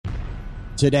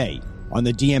Today on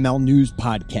the DML News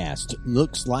Podcast,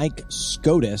 looks like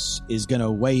SCOTUS is going to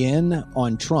weigh in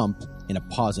on Trump in a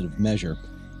positive measure.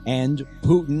 And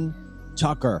Putin,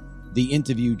 Tucker, the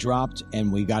interview dropped,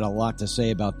 and we got a lot to say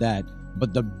about that.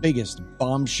 But the biggest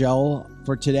bombshell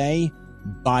for today,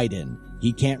 Biden.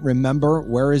 He can't remember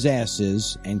where his ass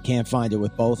is and can't find it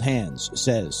with both hands,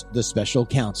 says the special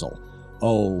counsel.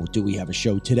 Oh, do we have a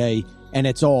show today? And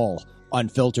it's all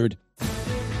unfiltered.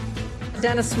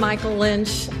 Dennis Michael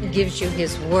Lynch gives you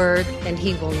his word, and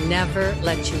he will never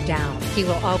let you down. He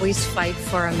will always fight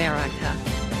for America.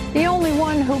 The only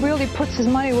one who really puts his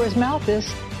money where his mouth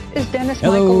is Dennis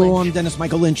Michael Lynch. Hello, I'm Dennis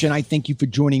Michael Lynch, and I thank you for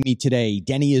joining me today.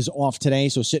 Denny is off today,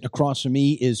 so sitting across from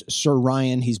me is Sir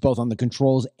Ryan. He's both on the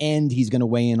controls, and he's going to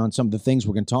weigh in on some of the things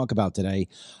we're going to talk about today.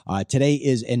 Today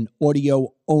is an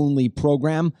audio-only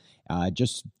program.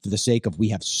 Just for the sake of, we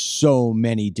have so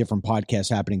many different podcasts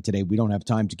happening today, we don't have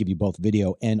time to give you both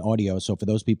video and audio. So for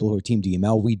those people who are Team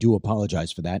DML, we do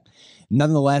apologize for that.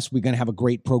 Nonetheless, we're going to have a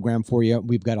great program for you.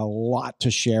 We've got a lot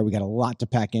to share. We got a lot to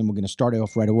pack in. We're going to start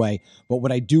off right away. But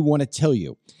what I do want to tell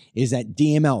you is that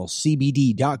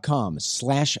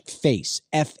DMLCBD.com/face,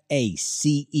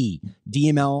 F-A-C-E,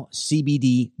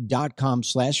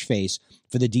 DMLCBD.com/face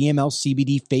for the DML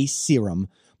CBD Face Serum.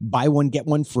 Buy one, get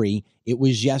one free. It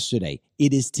was yesterday.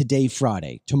 It is today,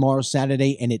 Friday. Tomorrow,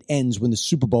 Saturday, and it ends when the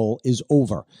Super Bowl is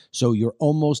over. So you're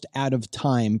almost out of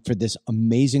time for this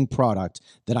amazing product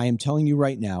that I am telling you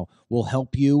right now will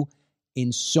help you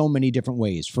in so many different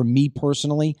ways. For me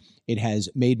personally, it has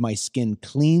made my skin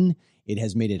clean. It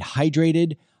has made it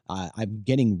hydrated. I'm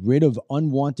getting rid of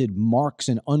unwanted marks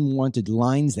and unwanted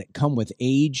lines that come with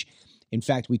age. In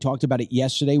fact, we talked about it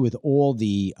yesterday with all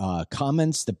the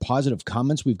comments, the positive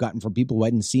comments we've gotten from people who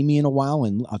hadn't seen me in a while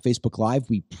and Facebook Live.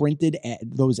 We printed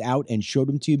those out and showed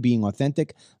them to you being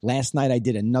authentic. Last night, I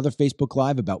did another Facebook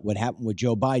Live about what happened with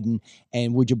Joe Biden.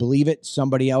 And would you believe it?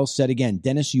 Somebody else said again,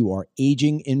 Dennis, you are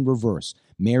aging in reverse.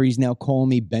 Mary's now calling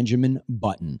me Benjamin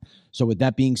Button. So with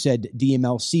that being said,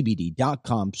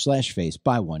 DMLCBD.com/face.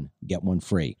 Buy one, get one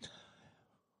free.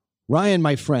 Ryan,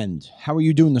 my friend, how are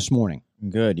you doing this morning?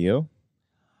 Good, you?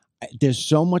 There's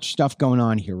so much stuff going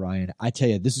on here, Ryan. I tell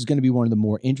you, this is going to be one of the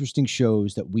more interesting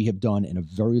shows that we have done in a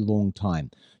very long time.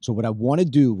 So what I want to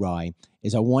do, Ryan,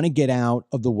 is I want to get out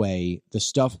of the way the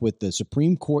stuff with the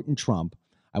Supreme Court and Trump.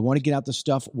 I want to get out the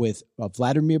stuff with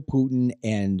Vladimir Putin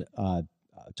and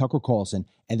Tucker Carlson,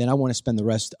 and then I want to spend the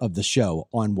rest of the show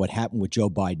on what happened with Joe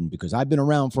Biden, because I've been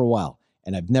around for a while,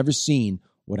 and I've never seen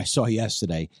what I saw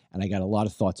yesterday, and I got a lot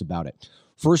of thoughts about it.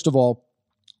 First of all,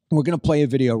 we're going to play a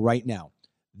video right now.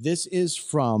 This is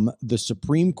from the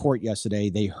Supreme Court yesterday.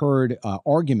 They heard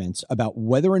arguments about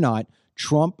whether or not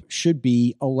Trump should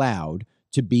be allowed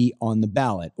to be on the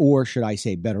ballot, or should I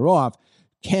say better off,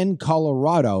 can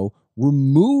Colorado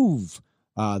remove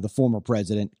the former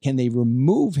president? Can they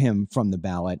remove him from the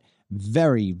ballot?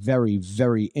 Very, very,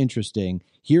 very interesting.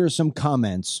 Here are some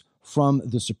comments from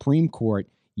the Supreme Court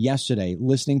yesterday,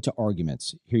 listening to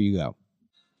arguments. Here you go.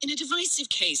 In a divisive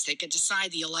case that could decide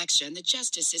the election, the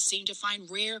justices seem to find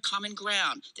rare common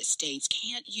ground that states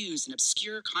can't use an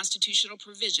obscure constitutional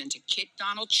provision to kick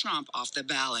Donald Trump off the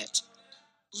ballot.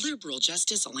 Liberal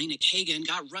Justice Elena Kagan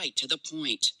got right to the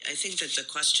point. I think that the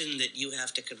question that you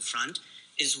have to confront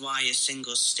is why a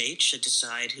single state should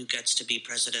decide who gets to be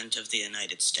president of the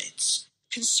United States.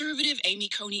 Conservative Amy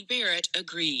Coney Barrett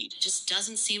agreed. Just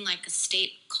doesn't seem like a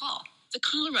state call. The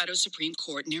Colorado Supreme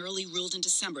Court narrowly ruled in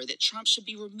December that Trump should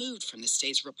be removed from the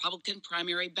state's Republican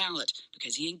primary ballot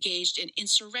because he engaged in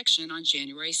insurrection on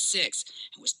January 6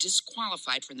 and was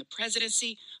disqualified from the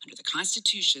presidency under the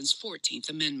Constitution's 14th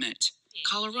Amendment.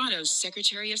 Colorado's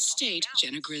Secretary of State,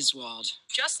 Jenna Griswold.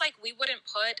 Just like we wouldn't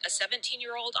put a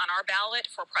 17-year-old on our ballot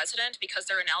for president because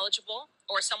they're ineligible,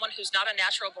 or someone who's not a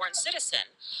natural-born citizen,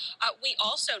 we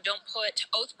also don't put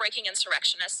oath-breaking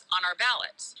insurrectionists on our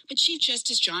ballots. But Chief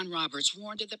Justice John Roberts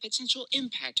warned of the potential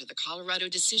impact of the Colorado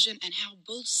decision and how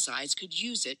both sides could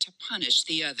use it to punish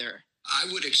the other. I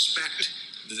would expect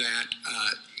that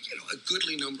a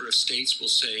goodly number of states will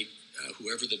say,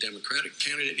 whoever the Democratic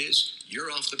candidate is,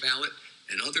 you're off the ballot,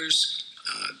 and others,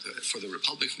 for the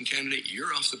Republican candidate,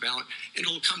 you're off the ballot. And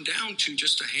it'll come down to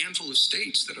just a handful of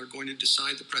states that are going to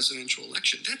decide the presidential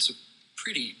election. That's a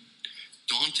pretty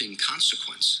daunting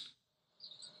consequence.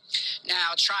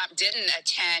 Now, Trump didn't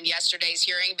attend yesterday's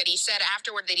hearing, but he said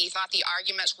afterward that he thought the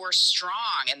arguments were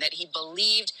strong and that he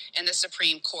believed in the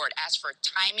Supreme Court. As for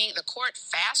timing, the court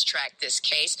fast-tracked this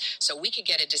case so we could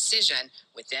get a decision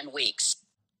within weeks.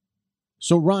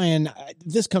 So, Ryan,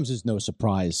 this comes as no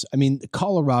surprise. I mean,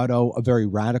 Colorado, a very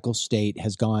radical state,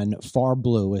 has gone far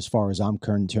blue as far as I'm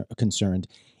concerned.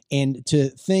 And to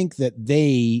think that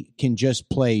they can just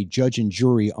play judge and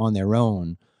jury on their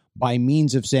own by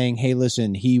means of saying, hey,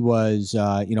 listen, he was,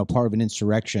 part of an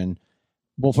insurrection.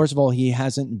 Well, first of all, he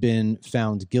hasn't been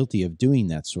found guilty of doing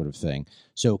that sort of thing.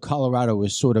 So Colorado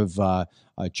is sort of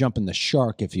jumping the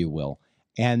shark, if you will.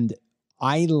 And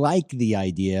I like the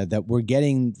idea that we're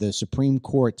getting the Supreme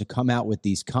Court to come out with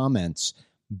these comments,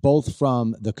 both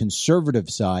from the conservative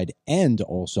side and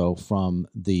also from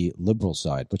the liberal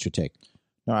side. What's your take?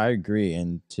 No, I agree.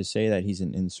 And to say that he's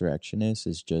an insurrectionist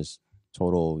is just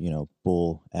total,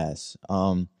 bull ass.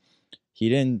 He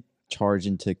didn't charge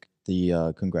into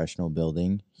the congressional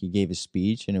building. He gave a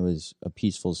speech, and it was a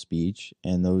peaceful speech,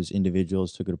 and those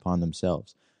individuals took it upon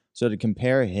themselves. So to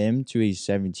compare him to a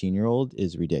 17-year-old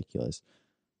is ridiculous.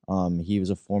 He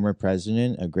was a former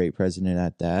president, a great president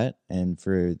at that, and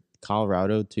for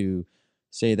Colorado to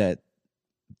say that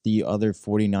the other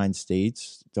 49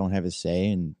 states don't have a say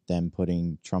in them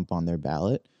putting Trump on their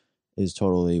ballot is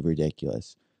totally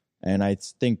ridiculous. And I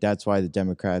think that's why the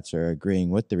Democrats are agreeing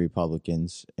with the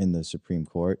Republicans in the Supreme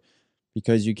Court,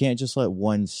 because you can't just let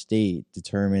one state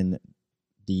determine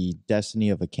the destiny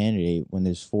of a candidate when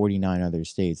there's 49 other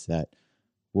states that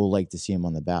will like to see him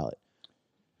on the ballot.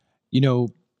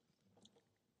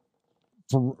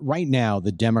 For right now,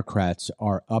 the Democrats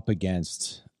are up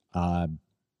against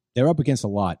they're up against a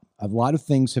lot. A lot of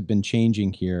things have been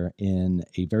changing here in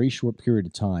a very short period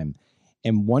of time.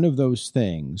 And one of those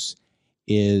things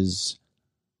is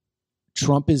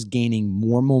Trump is gaining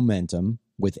more momentum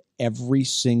with every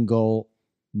single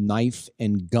knife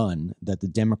and gun that the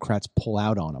Democrats pull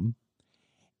out on him.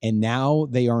 And now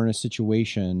they are in a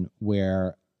situation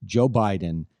where Joe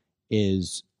Biden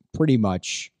is pretty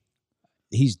much,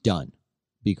 he's done,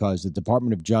 because the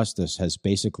Department of Justice has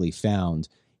basically found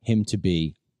him to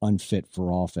be unfit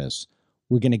for office.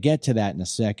 We're going to get to that in a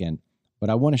second, but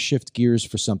I want to shift gears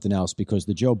for something else, because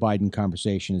the Joe Biden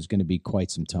conversation is going to be quite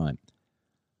some time.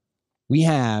 We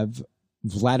have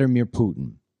Vladimir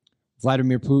Putin.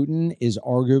 Vladimir Putin is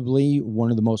arguably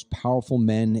one of the most powerful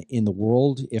men in the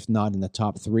world, if not in the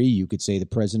top three. You could say the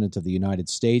president of the United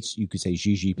States, you could say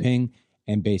Xi Jinping,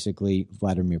 and basically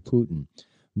Vladimir Putin.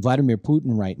 Vladimir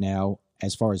Putin right now,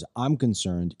 as far as I'm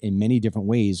concerned, in many different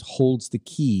ways, holds the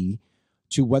key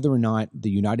to whether or not the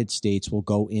United States will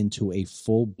go into a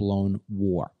full-blown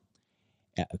war.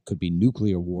 It could be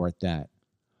nuclear war at that.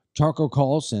 Tucker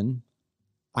Carlson,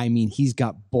 he's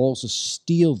got balls of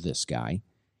steel, this guy.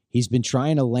 He's been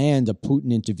trying to land a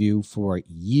Putin interview for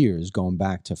years, going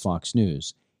back to Fox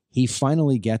News. He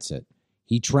finally gets it.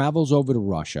 He travels over to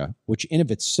Russia, which in of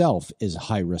itself is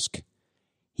high risk.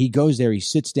 He goes there, he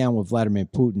sits down with Vladimir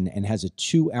Putin and has a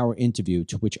 2-hour interview,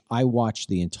 to which I watched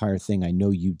the entire thing. I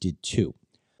know you did too.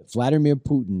 Vladimir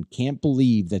Putin can't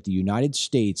believe that the United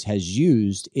States has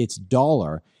used its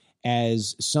dollar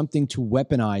as something to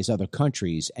weaponize other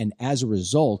countries, and as a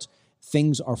result,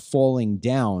 things are falling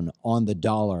down on the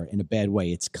dollar in a bad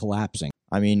way. It's collapsing.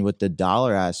 With the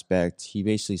dollar aspect, he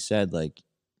basically said,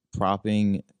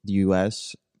 propping the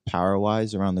U.S.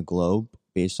 power-wise around the globe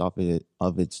based off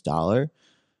of its dollar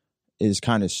is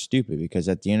kind of stupid, because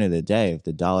at the end of the day, if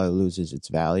the dollar loses its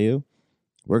value,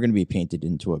 we're going to be painted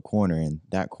into a corner, and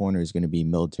that corner is going to be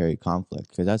military conflict,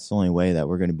 because that's the only way that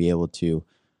we're going to be able to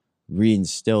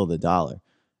reinstill the dollar.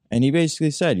 And he basically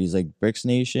said, he's like, BRICS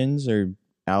nations are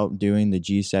out doing the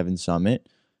G7 summit.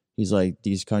 He's like,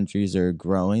 these countries are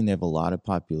growing. They have a lot of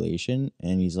population.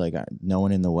 And he's like, no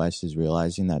one in the West is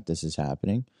realizing that this is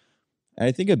happening. And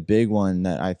I think a big one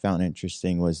that I found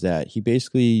interesting was that he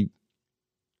basically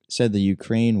said the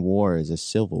Ukraine war is a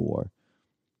civil war.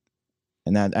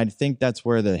 And that, I think that's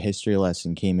where the history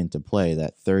lesson came into play,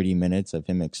 that 30 minutes of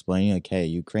him explaining, okay,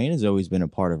 Ukraine has always been a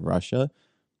part of Russia,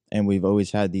 and we've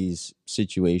always had these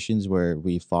situations where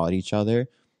we fought each other.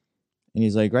 And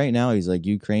he's like, right now, he's like,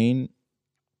 Ukraine,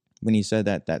 when he said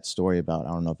that story about, I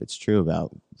don't know if it's true,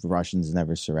 about Russians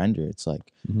never surrender, it's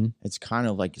like, it's kind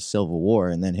of like a civil war.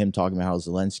 And then him talking about how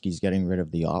Zelensky's getting rid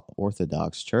of the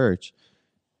Orthodox Church.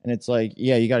 And it's like,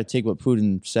 yeah, you got to take what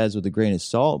Putin says with a grain of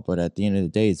salt, but at the end of the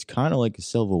day, it's kind of like a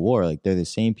civil war. Like, they're the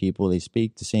same people, they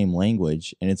speak the same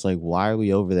language, and it's like, why are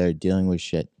we over there dealing with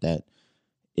shit that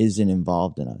isn't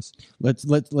involved in us?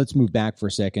 Let's move back for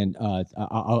a second.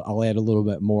 I'll add a little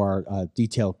bit more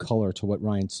detailed color to what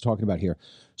Ryan's talking about here.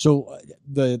 So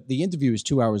the interview is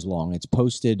 2 hours long. It's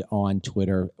posted on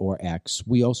Twitter or X.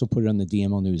 We also put it on the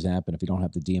DML News app, and if you don't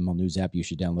have the DML News app, you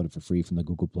should download it for free from the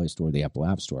Google Play Store or the Apple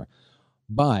App Store.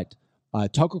 But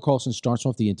Tucker Carlson starts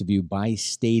off the interview by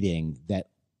stating that,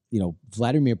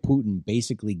 Vladimir Putin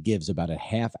basically gives about a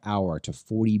half hour to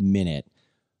 40-minute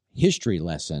history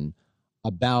lesson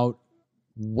about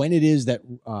when it is that,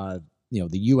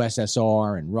 the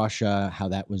USSR and Russia, how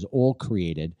that was all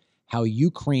created, how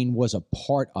Ukraine was a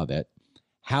part of it,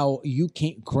 how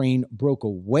Ukraine broke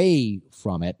away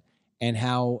from it, and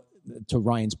how, to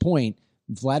Ryan's point,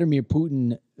 Vladimir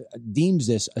Putin deems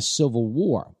this a civil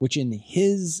war, which in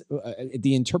his,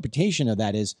 the interpretation of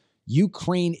that is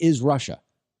Ukraine is Russia.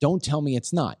 Don't tell me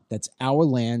it's not. That's our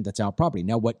land. That's our property.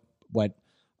 Now, what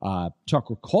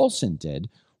Tucker Carlson did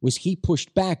was he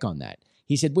pushed back on that.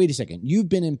 He said, wait a second, you've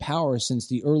been in power since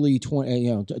the early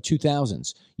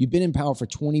 2000s. You've been in power for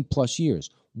 20 plus years.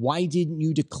 Why didn't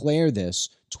you declare this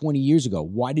 20 years ago?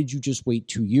 Why did you just wait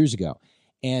 2 years ago?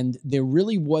 And there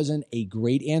really wasn't a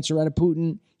great answer out of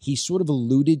Putin. He sort of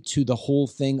alluded to the whole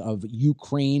thing of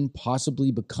Ukraine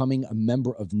possibly becoming a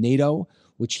member of NATO,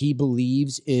 which he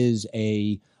believes is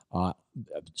a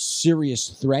serious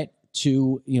threat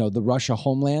to, the Russia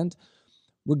homeland.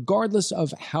 Regardless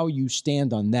of how you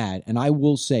stand on that, and I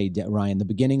will say, Ryan, the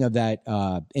beginning of that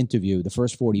interview, the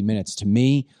first 40 minutes, to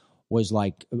me was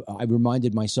like, I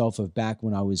reminded myself of back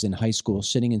when I was in high school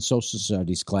sitting in social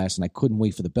studies class and I couldn't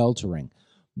wait for the bell to ring.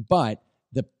 But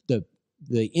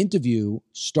the interview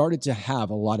started to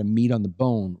have a lot of meat on the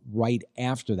bone right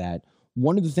after that.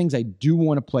 One of the things I do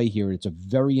want to play here, it's a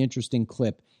very interesting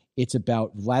clip. It's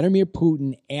about Vladimir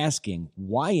Putin asking,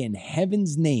 why in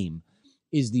heaven's name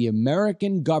is the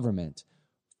American government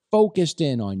focused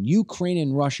in on Ukraine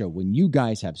and Russia when you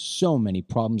guys have so many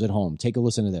problems at home? Take a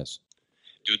listen to this.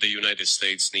 Do the United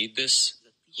States need this?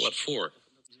 What for?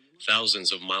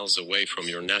 Thousands of miles away from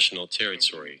your national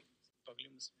territory.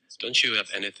 Don't you have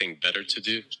anything better to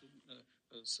do?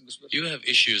 You have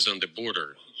issues on the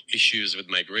border, issues with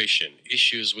migration,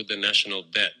 issues with the national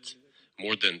debt,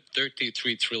 more than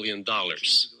 $33 trillion.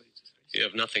 You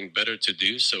have nothing better to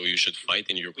do, so you should fight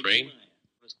in Ukraine?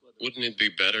 Wouldn't it be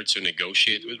better to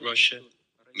negotiate with Russia,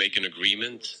 make an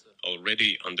agreement,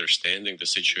 already understanding the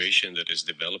situation that is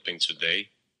developing today?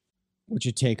 What's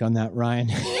your take on that, Ryan?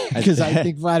 Because I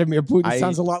think Vladimir Putin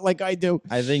sounds a lot like I do.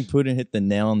 I think Putin hit the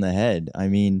nail on the head. I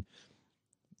mean,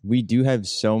 we do have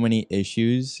so many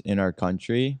issues in our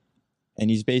country. And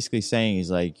he's basically saying,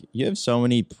 he's like, you have so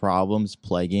many problems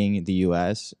plaguing the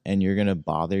U.S. and you're going to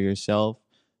bother yourself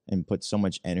and put so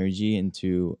much energy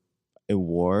into a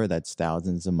war that's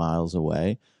thousands of miles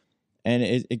away. And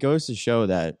it goes to show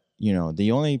that,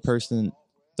 the only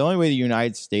way the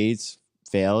United States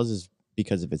fails is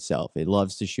because of itself. It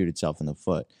loves to shoot itself in the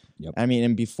foot. Yep. I mean,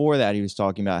 and before that, he was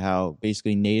talking about how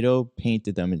basically NATO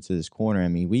painted them into this corner. I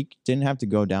mean, we didn't have to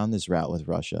go down this route with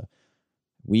Russia.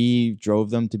 We drove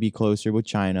them to be closer with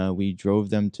China. We drove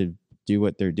them to do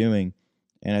what they're doing.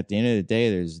 And at the end of the day,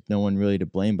 there's no one really to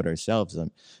blame but ourselves. He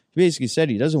basically said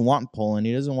he doesn't want Poland.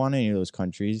 He doesn't want any of those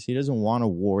countries. He doesn't want a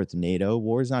war with NATO.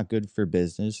 War is not good for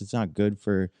business. It's not good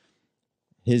for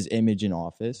his image in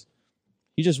office.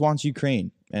 He just wants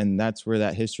Ukraine. And that's where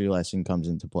that history lesson comes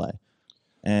into play.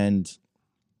 And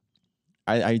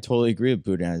I totally agree with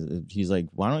Putin. He's like,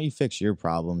 why don't you fix your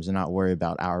problems and not worry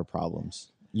about our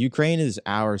problems? Ukraine is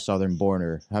our southern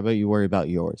border. How about you worry about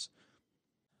yours?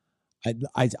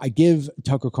 I give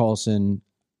Tucker Carlson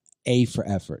A for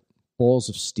effort, balls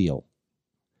of steel.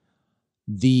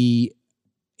 The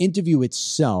interview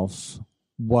itself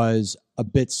was a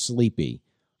bit sleepy.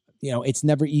 It's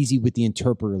never easy with the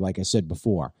interpreter, like I said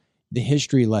before. The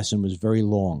history lesson was very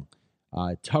long.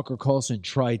 Tucker Carlson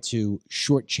tried to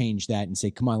shortchange that and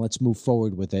say, come on, let's move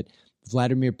forward with it.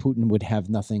 Vladimir Putin would have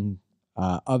nothing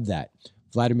of that.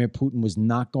 Vladimir Putin was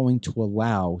not going to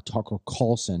allow Tucker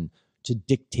Carlson to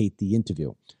dictate the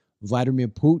interview. Vladimir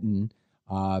Putin,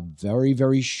 very,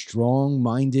 very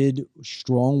strong-minded,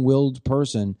 strong-willed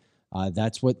person.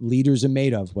 That's what leaders are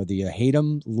made of. Whether you hate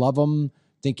him, love him,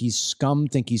 think he's scum,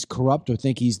 think he's corrupt, or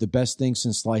think he's the best thing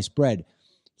since sliced bread,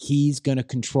 he's going to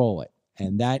control it.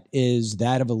 And that is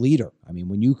that of a leader. I mean,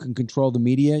 when you can control the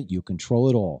media, you control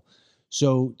it all.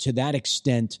 So to that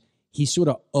extent, he sort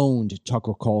of owned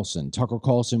Tucker Carlson. Tucker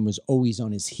Carlson was always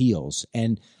on his heels.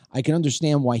 And I can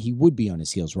understand why he would be on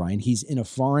his heels, Ryan. He's in a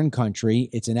foreign country.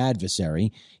 It's an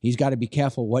adversary. He's got to be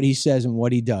careful what he says and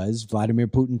what he does. Vladimir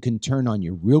Putin can turn on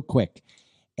you real quick.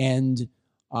 And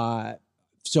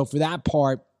so for that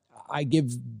part, I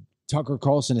give Tucker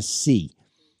Carlson a C.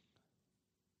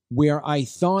 Where I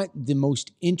thought the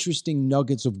most interesting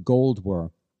nuggets of gold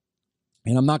were,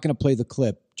 and I'm not going to play the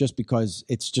clip just because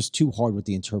it's just too hard with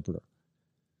the interpreter.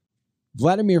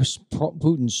 Vladimir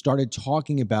Putin started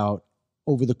talking about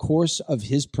over the course of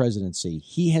his presidency,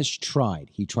 he tried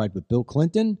with Bill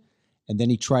Clinton, and then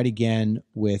he tried again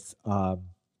with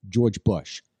George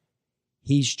Bush.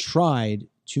 He's tried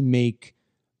to make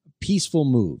peaceful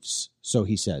moves, so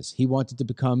he says. He wanted to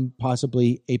become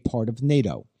possibly a part of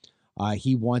NATO.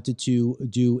 He wanted to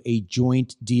do a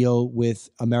joint deal with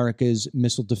America's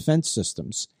missile defense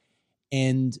systems.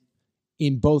 And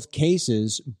in both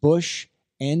cases, Bush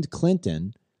and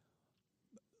Clinton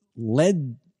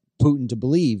led Putin to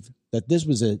believe that this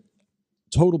was a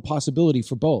total possibility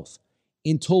for both,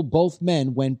 until both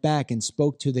men went back and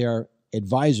spoke to their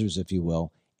advisors, if you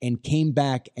will, and came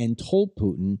back and told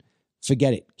Putin,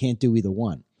 forget it, can't do either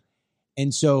one.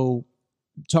 And so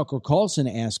Tucker Carlson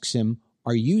asks him,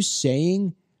 are you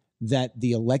saying that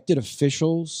the elected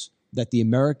officials that the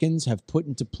Americans have put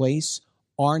into place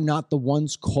are not the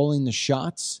ones calling the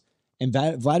shots? And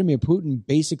Vladimir Putin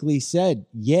basically said,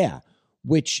 yeah,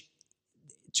 which,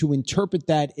 to interpret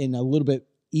that in a little bit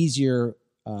easier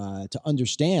to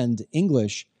understand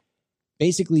English,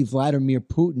 basically Vladimir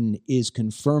Putin is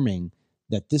confirming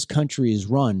that this country is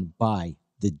run by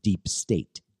the deep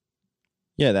state.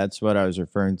 Yeah, that's what I was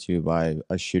referring to by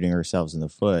us shooting ourselves in the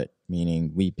foot,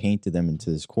 meaning we painted them into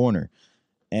this corner.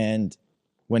 And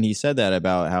when he said that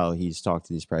about how he's talked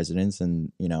to these presidents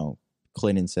and, you know,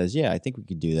 Clinton says, yeah, I think we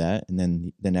could do that. And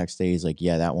then the next day he's like,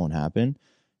 yeah, that won't happen.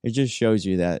 It just shows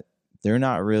you that they're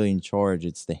not really in charge.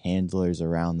 It's the handlers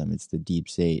around them. It's the deep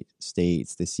state,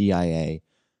 it's the CIA.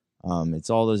 It's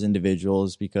all those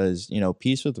individuals because, you know,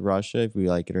 peace with Russia, if we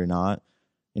like it or not,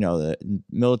 you know, the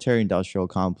military industrial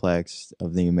complex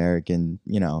of the American,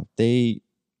 you know,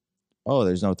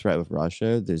 there's no threat with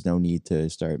Russia. There's no need to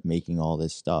start making all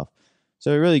this stuff.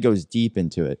 So it really goes deep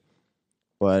into it.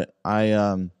 But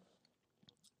I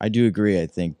do agree. I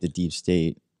think the deep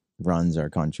state runs our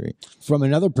country. From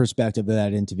another perspective of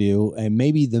that interview, and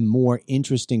maybe the more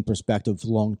interesting perspective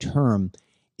long term,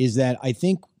 is that I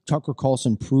think Tucker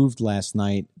Carlson proved last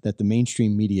night that the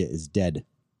mainstream media is dead.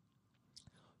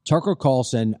 Tucker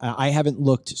Carlson, I haven't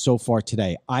looked so far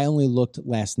today. I only looked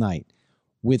last night.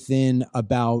 Within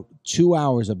about 2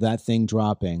 hours of that thing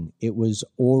dropping, it was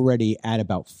already at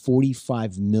about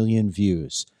 45 million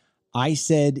views. I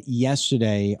said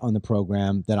yesterday on the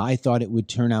program that I thought it would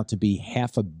turn out to be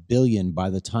 500 million by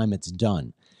the time it's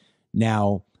done.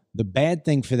 Now, the bad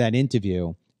thing for that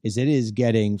interview is it is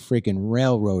getting freaking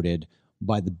railroaded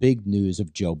by the big news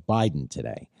of Joe Biden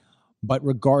today. But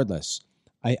regardless,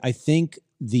 I think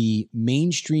the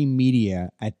mainstream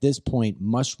media at this point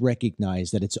must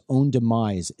recognize that its own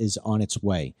demise is on its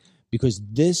way, because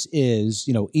this is,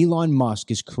 you know, Elon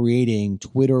Musk is creating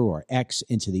Twitter or X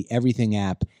into the everything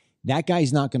app. That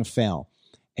guy's not going to fail.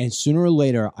 And sooner or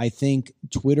later, I think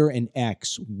Twitter and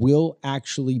X will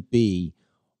actually be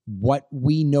what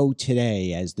we know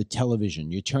today as the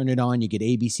television. You turn it on, you get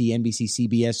ABC, NBC,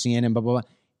 CBS, CNN, blah, blah,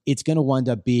 blah. It's going to wind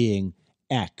up being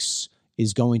X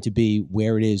is going to be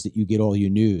where it is that you get all your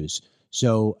news.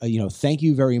 So, thank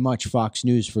you very much, Fox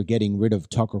News, for getting rid of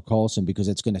Tucker Carlson, because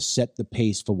it's going to set the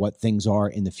pace for what things are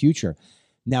in the future.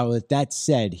 Now, with that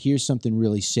said, here's something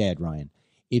really sad, Ryan.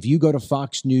 If you go to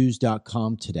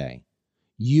foxnews.com today,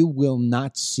 you will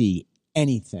not see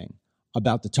anything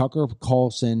about the Tucker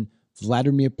Carlson,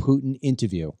 Vladimir Putin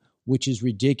interview, which is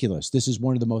ridiculous. This is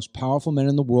one of the most powerful men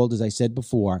in the world, as I said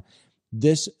before.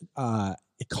 This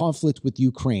conflict with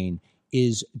Ukraine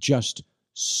is just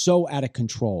so out of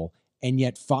control, and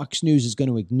yet Fox News is going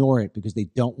to ignore it because they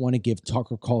don't want to give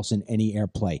Tucker Carlson any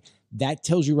airplay. That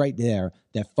tells you right there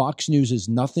that Fox News is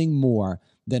nothing more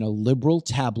than a liberal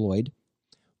tabloid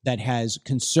that has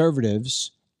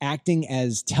conservatives acting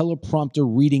as teleprompter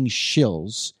reading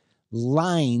shills,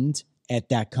 lined at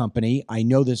that company. I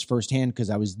know this firsthand because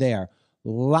I was there,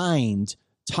 lined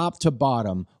top to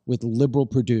bottom with liberal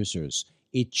producers.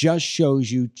 It just shows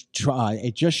you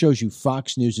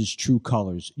Fox News's true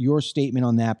colors. Your statement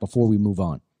on that before we move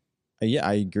on. Yeah,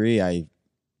 I agree.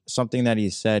 Something that he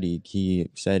said, he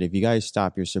said, if you guys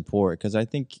stop your support, because I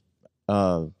think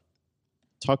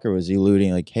Tucker was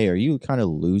alluding like, hey, are you kind of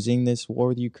losing this war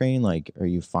with Ukraine? Like, are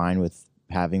you fine with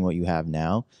having what you have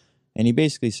now? And he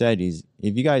basically said, if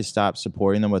you guys stop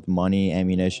supporting them with money,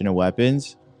 ammunition, and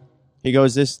weapons, he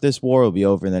goes, this war will be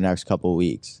over in the next couple of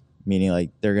weeks. Meaning like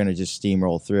they're going to just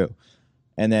steamroll through.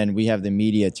 And then we have the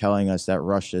media telling us that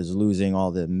Russia is losing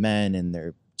all the men and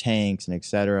their tanks and et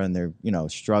cetera, and they're,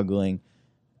 struggling.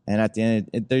 And at the end,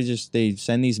 they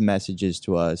send these messages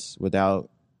to us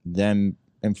without them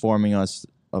informing us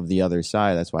of the other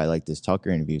side. That's why I like this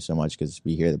Tucker interview so much, because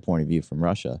we hear the point of view from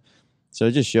Russia. So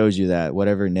it just shows you that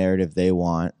whatever narrative they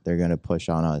want, they're going to push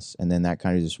on us. And then that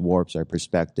kind of just warps our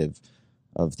perspective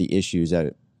of the issues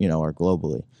that, are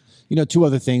globally. Two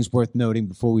other things worth noting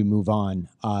before we move on.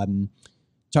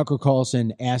 Tucker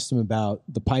Carlson asked him about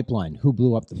the pipeline. Who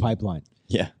blew up the pipeline?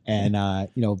 Yeah. And,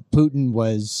 Putin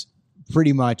was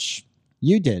pretty much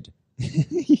you did,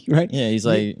 right? Yeah, he's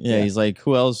like, he's like,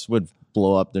 who else would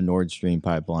blow up the Nord Stream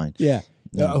pipeline? Yeah.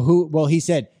 Well, he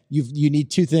said you need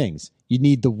two things. You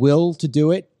need the will to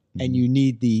do it, and you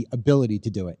need the ability to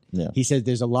do it. Yeah. He said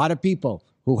there's a lot of people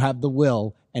who have the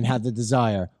will and have the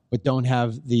desire, but don't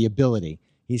have the ability.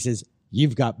 He says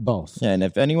you've got both. Yeah, and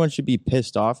if anyone should be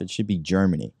pissed off, it should be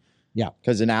Germany. Yeah.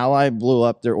 Because an ally blew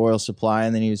up their oil supply,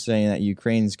 and then he was saying that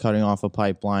Ukraine's cutting off a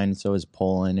pipeline, so is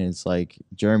Poland. And it's like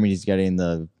Germany's getting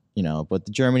the, but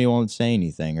the Germany won't say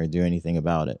anything or do anything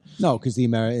about it. No, because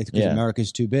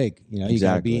America's too big.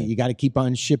 Exactly. You got to keep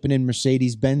on shipping in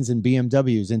Mercedes-Benz and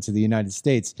BMWs into the United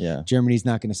States. Yeah. Germany's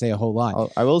not going to say a whole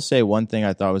lot. I will say one thing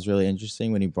I thought was really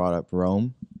interesting when he brought up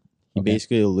Rome. He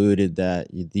basically alluded that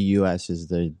the U.S. is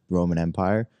the Roman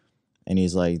Empire. And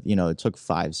he's like, it took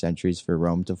 5 centuries for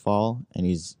Rome to fall. And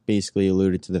he's basically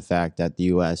alluded to the fact that the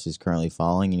U.S. is currently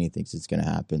falling, and he thinks it's going to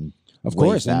happen. Of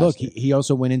course. And look, he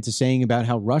also went into saying about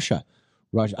how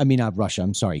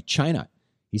China.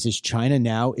 He says China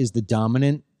now is the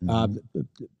dominant,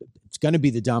 it's going to be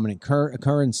the dominant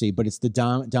currency, but it's the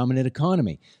dominant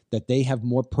economy, that they have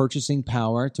more purchasing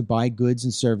power to buy goods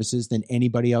and services than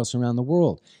anybody else around the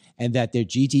world. And that their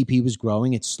GDP was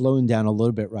growing. It's slowing down a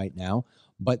little bit right now.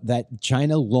 But that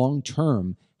China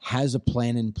long-term has a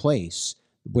plan in place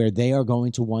where they are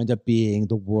going to wind up being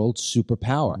the world's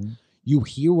superpower. Mm-hmm. You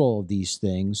hear all of these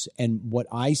things, and what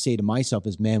I say to myself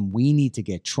is, man, we need to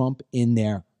get Trump in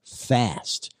there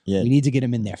fast. Yeah. We need to get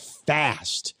him in there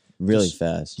fast. Really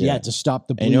fast. Yeah, to stop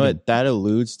the bleeding. And you know what? That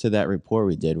alludes to that report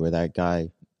we did where that guy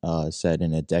said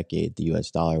in a decade the U.S.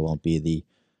 dollar won't be the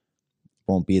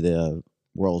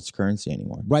world's currency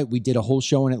anymore. Right. We did a whole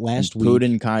show on it last week.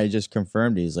 Putin kind of just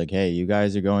confirmed it. He's like, hey, you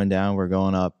guys are going down, we're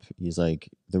going up. He's like,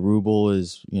 the ruble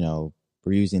is,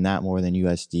 we're using that more than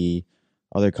USD.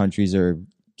 Other countries are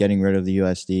getting rid of the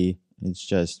USD. It's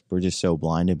just, we're just so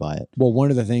blinded by it. Well, one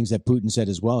of the things that Putin said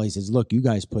as well, he says, look, you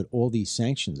guys put all these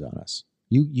sanctions on us.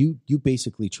 You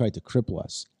basically tried to cripple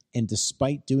us. And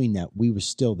despite doing that, we were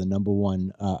still the number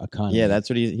one economy. Yeah, that's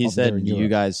what he said. You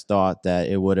guys thought that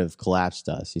it would have collapsed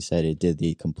us. He said it did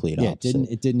the complete opposite. Yeah,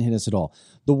 it didn't hit us at all.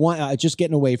 The one, just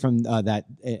getting away from that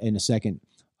in a second,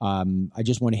 I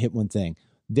just want to hit one thing.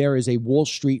 There is a Wall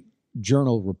Street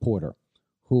Journal reporter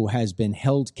who has been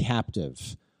held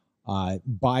captive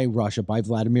by Russia, by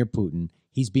Vladimir Putin.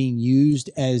 He's being used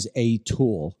as a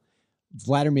tool.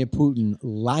 Vladimir Putin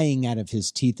lying out of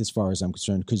his teeth as far as I'm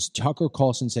concerned, because Tucker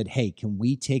Carlson said, hey, can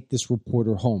we take this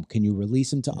reporter home? Can you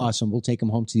release him to us and we'll take him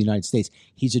home to the United States?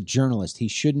 He's a journalist. He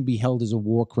shouldn't be held as a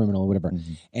war criminal or whatever.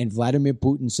 Mm-hmm. And Vladimir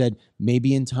Putin said,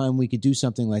 maybe in time we could do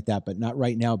something like that, but not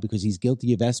right now because he's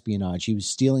guilty of espionage. He was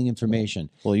stealing information.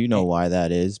 Well, why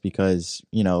that is because,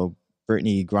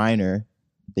 Brittany Griner,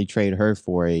 they trade her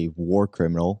for a war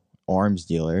criminal, arms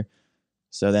dealer.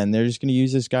 So then they're just going to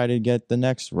use this guy to get the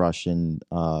next Russian,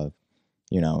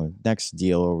 next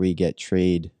deal where we get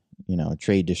trade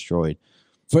destroyed.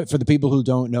 For the people who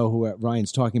don't know who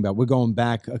Ryan's talking about, we're going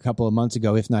back a couple of months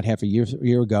ago, if not half a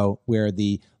year ago, where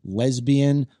the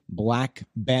lesbian black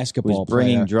basketball player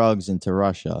bringing player, drugs into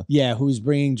Russia. Yeah, who's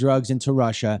bringing drugs into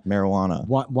Russia. Marijuana.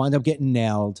 Wound up getting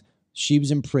nailed. She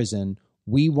was in prison.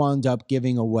 We wound up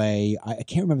giving away, I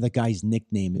can't remember the guy's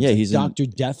nickname. It's he's Dr.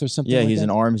 Death or something like that. Yeah, he's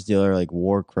an arms dealer, like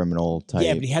war criminal type.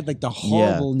 Yeah, but he had like the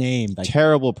horrible name. Like,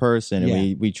 terrible person. Yeah.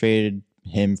 And we traded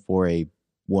him for a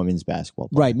women's basketball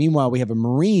player. Right. Meanwhile, we have a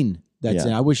Marine that's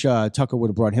in. I wish Tucker would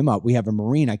have brought him up. We have a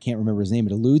Marine, I can't remember his name,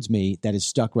 it eludes me, that is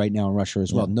stuck right now in Russia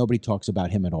as well. Nobody talks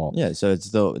about him at all. Yeah, so it's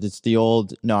the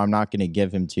old, no, I'm not going to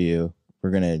give him to you.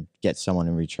 We're going to get someone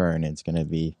in return. It's going to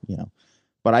be,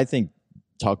 But I think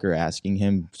Tucker asking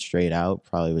him straight out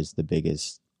probably was the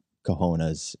biggest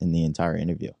cojones in the entire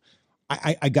interview.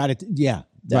 I got it. Yeah.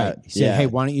 Right. He said, hey,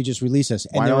 why don't you just release us?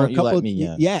 And why there were a couple let me,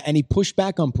 and he pushed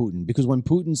back on Putin because when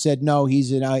Putin said, no,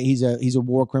 he's a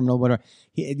war criminal, whatever,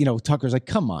 Tucker's like,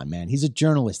 come on, man. He's a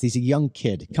journalist. He's a young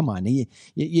kid. Come on.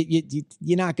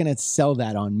 You're not going to sell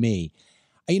that on me.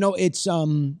 It's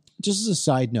just as a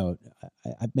side note,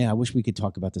 I wish we could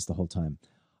talk about this the whole time.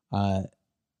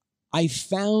 I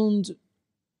found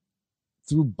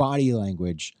through body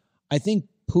language, I think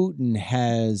Putin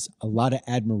has a lot of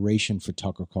admiration for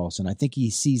Tucker Carlson. I think he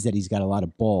sees that he's got a lot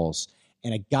of balls.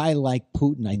 And a guy like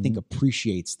Putin, I think,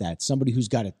 appreciates that. Somebody who's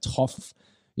got a tough,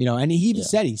 and he even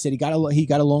said he got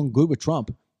along good with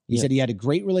Trump. He said he had a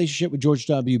great relationship with George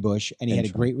W. Bush, and he had a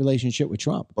great relationship with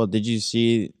Trump. Well, did you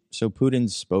see, so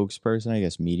Putin's spokesperson, I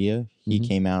guess media, he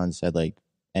came out and said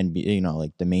and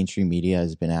the mainstream media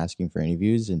has been asking for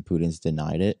interviews and Putin's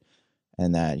denied it.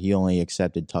 And that he only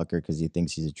accepted Tucker because he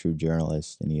thinks he's a true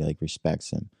journalist and he respects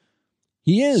him.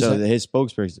 He is. So his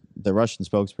spokesperson, the Russian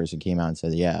spokesperson, came out and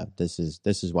said, "Yeah, this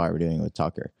is why we're doing it with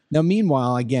Tucker." Now,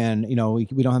 meanwhile, again, we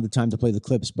don't have the time to play the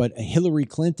clips, but Hillary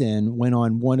Clinton went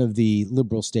on one of the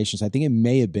liberal stations. I think it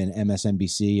may have been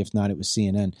MSNBC. If not, it was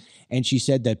CNN. And she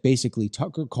said that basically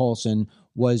Tucker Carlson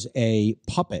was a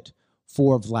puppet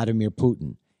for Vladimir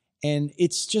Putin. And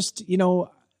it's just,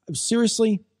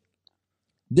 seriously,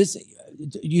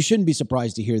 you shouldn't be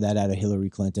surprised to hear that out of Hillary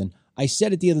Clinton. I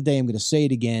said it the other day. I'm going to say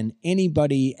it again.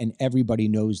 Anybody and everybody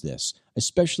knows this,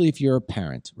 especially if you're a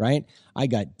parent, right? I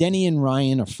got Denny and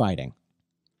Ryan are fighting.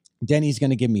 Denny's going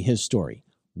to give me his story.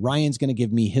 Ryan's going to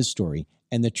give me his story.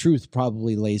 And the truth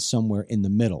probably lays somewhere in the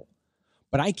middle.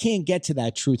 But I can't get to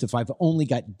that truth if I've only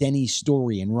got Denny's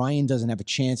story and Ryan doesn't have a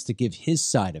chance to give his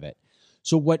side of it.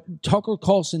 So what Tucker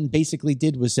Carlson basically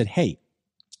did was said, hey,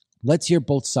 let's hear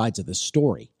both sides of the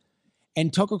story.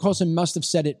 And Tucker Carlson must have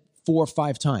said it 4 or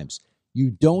 5 times.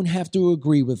 You don't have to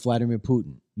agree with Vladimir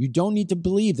Putin. You don't need to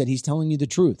believe that he's telling you the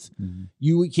truth. Mm-hmm.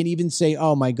 You can even say,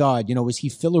 oh, my God, was he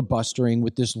filibustering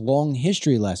with this long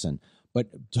history lesson? But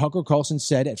Tucker Carlson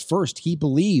said at first he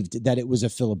believed that it was a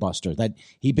filibuster, that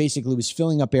he basically was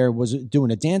filling up air, was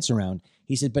doing a dance around.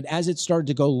 He said, but as it started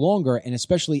to go longer, and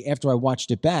especially after I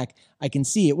watched it back, I can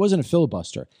see it wasn't a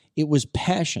filibuster. It was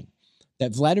passion,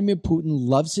 that Vladimir Putin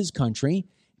loves his country,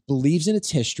 believes in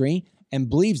its history, and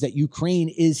believes that Ukraine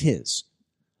is his.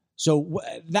 So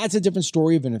that's a different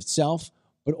story in itself.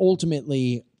 But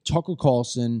ultimately, Tucker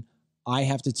Carlson, I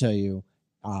have to tell you,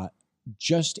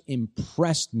 just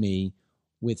impressed me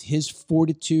with his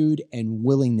fortitude and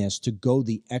willingness to go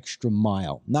the extra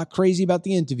mile. Not crazy about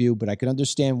the interview, but I could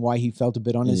understand why he felt a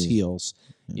bit on his heels,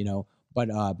 But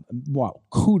wow,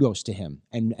 kudos to him,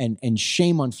 and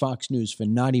shame on Fox News for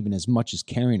not even as much as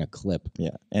carrying a clip.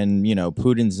 Yeah, and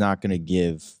Putin's not going to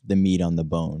give the meat on the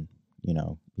bone.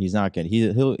 He's not going.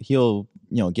 He'll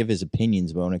give his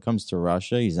opinions, but when it comes to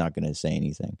Russia, he's not going to say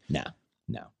anything. No.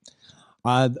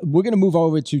 We're going to move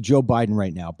over to Joe Biden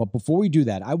right now, but before we do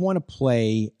that, I want to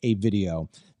play a video.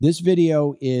 This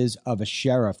video is of a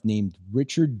sheriff named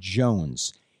Richard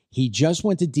Jones. He just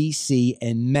went to D.C.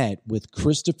 and met with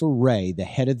Christopher Wray, the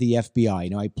head of the FBI.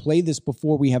 Now, I play this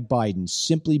before we have Biden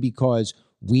simply because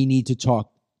we need to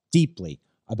talk deeply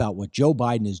about what Joe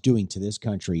Biden is doing to this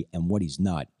country and what he's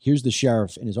not. Here's the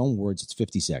sheriff in his own words. It's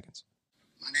 50 seconds.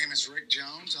 My name is Rick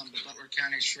Jones. I'm the Butler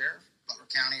County Sheriff, Butler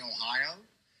County, Ohio.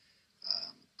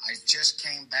 I just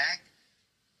came back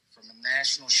from a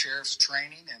national sheriff's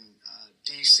training in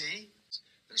D.C.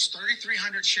 There's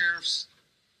 3,300 sheriffs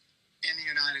in the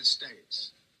United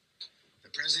States. The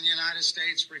President of the United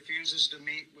States refuses to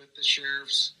meet with the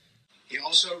sheriffs. He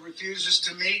also refuses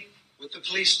to meet with the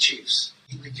police chiefs.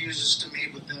 He refuses to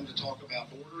meet with them to talk about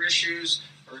border issues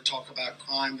or talk about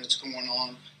crime that's going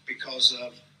on because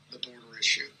of the border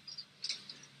issue.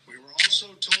 We were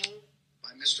also told by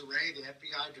Mr. Wray, the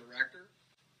FBI director,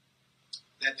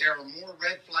 that there are more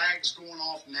red flags going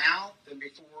off now than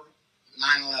before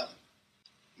 9/11.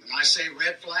 When I say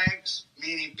red flags,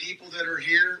 meaning people that are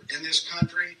here in this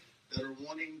country that are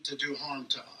wanting to do harm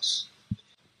to us.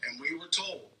 And we were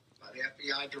told by the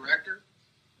FBI director,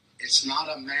 it's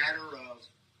not a matter of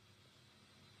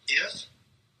if,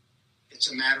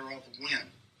 it's a matter of when.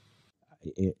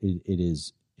 It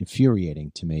is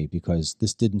infuriating to me because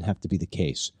this didn't have to be the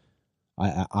case.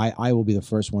 I will be the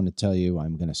first one to tell you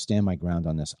I'm going to stand my ground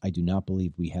on this. I do not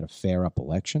believe we had a fair up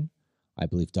election. I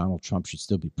believe Donald Trump should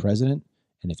still be president.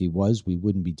 And if he was, we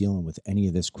wouldn't be dealing with any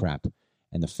of this crap.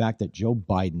 And the fact that Joe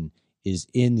Biden is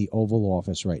in the Oval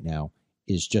Office right now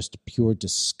is just pure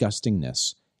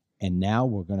disgustingness. And now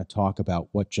we're going to talk about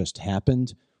what just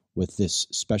happened with this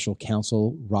special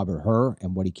counsel, Robert Hur,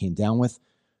 and what he came down with.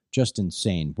 Just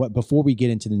insane. Before we get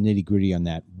into the nitty-gritty on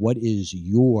that, what is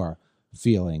your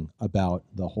feeling about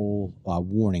the whole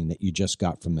warning that you just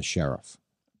got from the sheriff?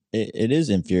 It is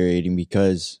infuriating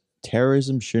because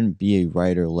terrorism shouldn't be a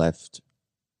right or left,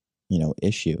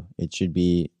 issue. It should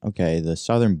be, okay, the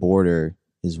southern border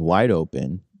is wide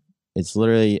open. It's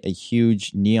literally a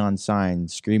huge neon sign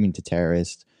screaming to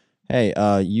terrorists, hey,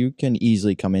 you can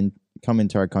easily come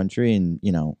into our country and,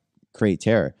 create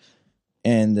terror.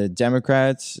 And the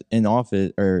Democrats in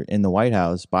office or in the White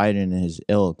House, Biden and his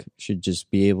ilk should just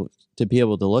be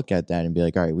able to look at that and be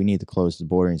like, all right, we need to close the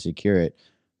border and secure it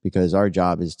because our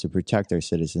job is to protect our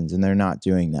citizens, and they're not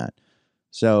doing that.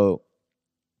 So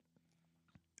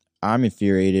I'm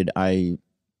infuriated. The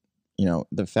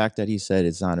fact that he said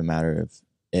it's not a matter of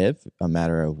if, a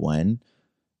matter of when,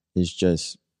 is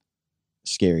just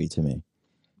scary to me.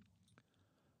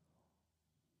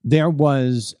 There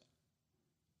was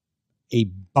a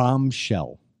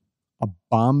bombshell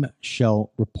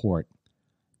report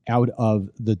out of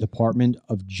the Department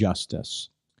of Justice.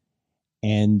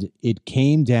 And it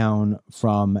came down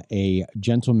from a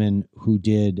gentleman who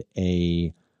did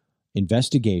a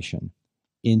investigation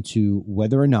into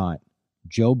whether or not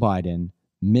Joe Biden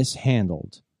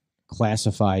mishandled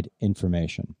classified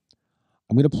information.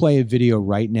 I'm going to play a video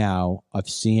right now of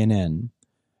CNN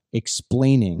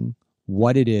explaining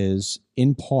what it is,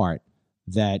 in part,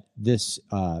 that this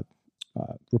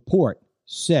report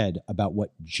said about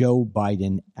what Joe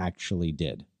Biden actually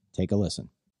did. Take a listen.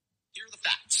 Here are the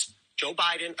facts. Joe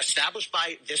Biden, established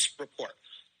by this report,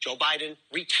 Joe Biden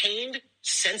retained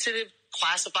sensitive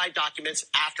classified documents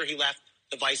after he left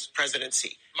the vice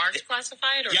presidency. Marked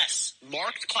classified? Or? Yes,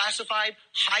 marked classified,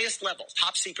 highest level,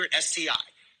 top secret SCI.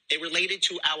 They related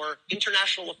to our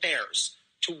international affairs,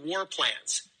 to war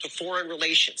plans, to foreign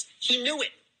relations. He knew it.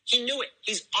 He knew it.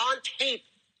 He's on tape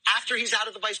after he's out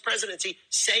of the vice presidency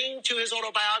saying to his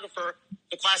autobiographer,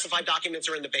 the classified documents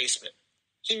are in the basement.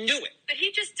 He knew it. But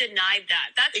he just denied that.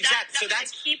 Exactly.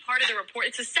 That's a key part of the report.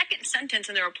 It's the second sentence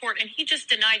in the report, and he just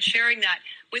denied sharing that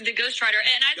with the ghostwriter.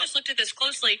 And I just looked at this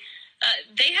closely.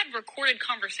 They had recorded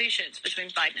conversations between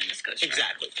Biden and this ghostwriter.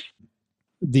 Exactly.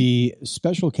 The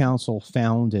special counsel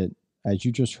found it, as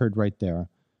you just heard right there,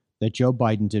 that Joe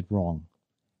Biden did wrong.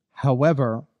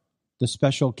 However, the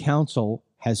special counsel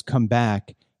has come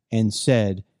back and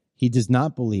said he does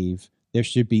not believe there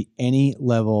should be any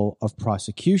level of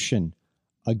prosecution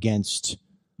against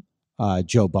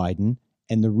Joe Biden.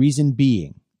 And the reason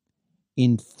being,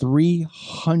 in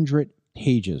 300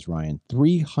 pages, Ryan,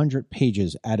 300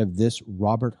 pages out of this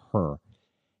Robert Hur,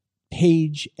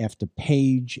 page after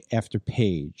page after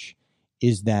page,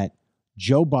 is that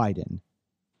Joe Biden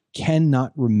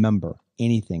cannot remember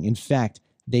anything. In fact,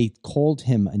 they called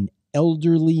him an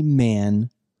elderly man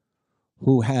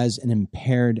who has an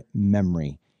impaired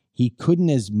memory. He couldn't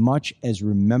as much as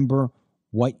remember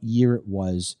what year it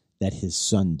was that his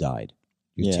son died.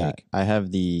 Your take. I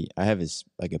have his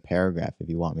like a paragraph if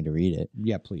you want me to read it.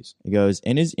 Yeah, please. It goes,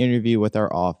 in his interview with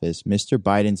our office, Mr.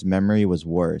 Biden's memory was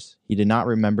worse. He did not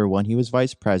remember when he was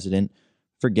vice president,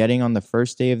 forgetting on the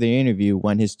first day of the interview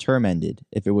when his term ended.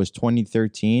 If it was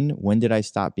 2013, when did I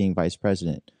stop being vice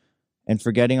president? And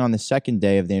forgetting on the second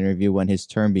day of the interview when his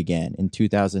term began. In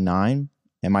 2009,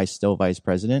 am I still vice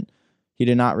president? He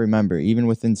did not remember, even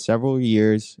within several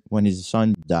years when his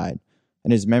son died.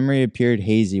 And his memory appeared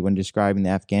hazy when describing the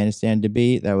Afghanistan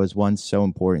debate that was once so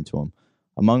important to him.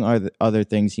 Among other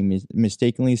things, he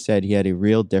mistakenly said he had a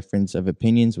real difference of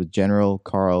opinions with General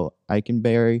Carl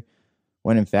Eikenberry,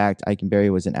 when in fact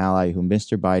Eikenberry was an ally whom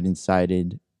Mr. Biden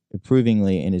cited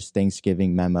approvingly in his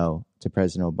Thanksgiving memo to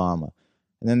President Obama.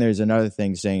 And then there's another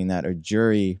thing saying that a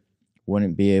jury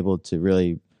wouldn't be able to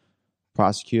really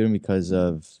prosecute him because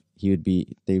of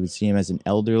they would see him as an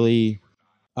elderly,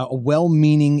 a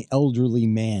well-meaning elderly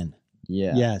man.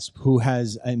 Yeah. Yes, who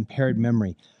has impaired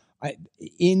memory.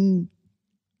 In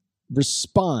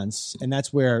response, and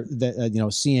that's where the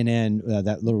CNN,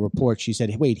 that little report, she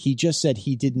said, wait, he just said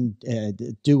he didn't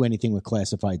do anything with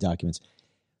classified documents.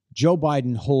 Joe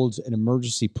Biden holds an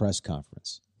emergency press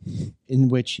conference in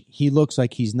which he looks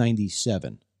like he's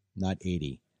 97, not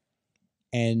 80.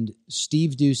 And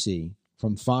Steve Doocy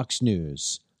from Fox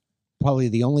News, probably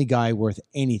the only guy worth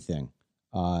anything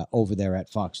over there at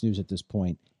Fox News at this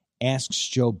point, asks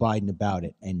Joe Biden about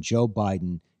it, and Joe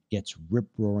Biden gets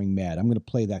rip-roaring mad. I'm going to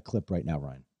play that clip right now,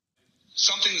 Ryan.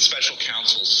 Something the special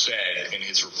counsel said in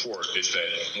his report is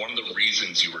that one of the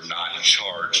reasons you were not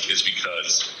charged is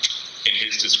because, in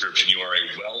his description, you are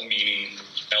a well-meaning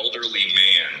elderly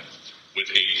man with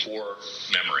a poor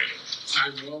memory.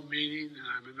 I'm well-meaning, and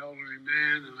I'm an elderly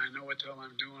man, and I know what the hell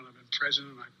I'm doing. I've been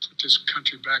president. I put this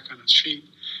country back on its feet.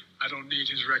 I don't need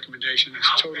his recommendation. It's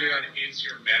How totally bad is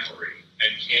your memory,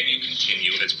 and can you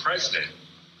continue as president?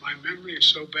 My memory is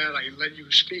so bad, I let you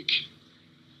speak.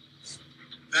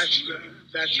 That's your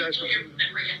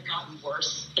memory has gotten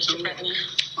worse, Mr. President?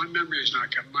 My memory is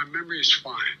not gotten. My memory is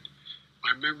fine.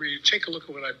 My memory. Take a look at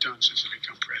what I've done since I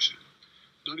become president.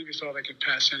 None of you thought I could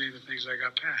pass any of the things I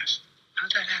got passed.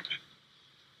 How'd that happen?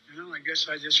 I guess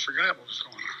I just forgot what was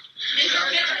going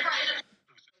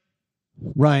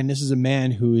on. Ryan, this is a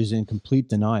man who is in complete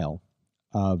denial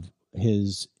of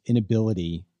his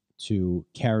inability to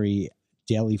carry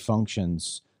daily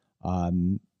functions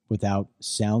without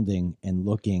sounding and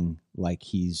looking like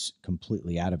he's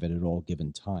completely out of it at all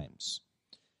given times.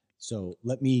 So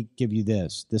let me give you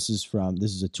this. This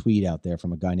is a tweet out there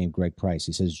from a guy named Greg Price.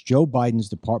 He says, Joe Biden's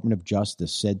Department of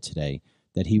Justice said today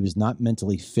that he was not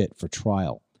mentally fit for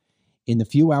trial. In the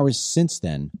few hours since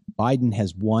then, Biden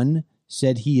has, 1,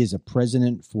 said he is a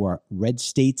president for red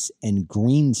states and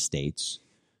green states.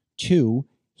 2,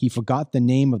 He forgot the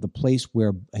name of the place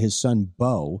where his son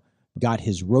Beau got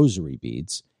his rosary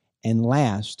beads. And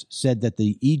last, said that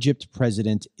the Egypt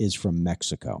president is from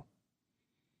Mexico.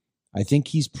 I think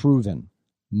he's proven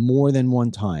more than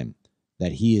one time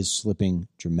that he is slipping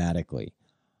dramatically.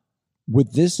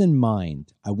 With this in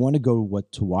mind, I want to go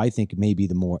to what I think may be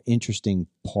the more interesting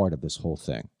part of this whole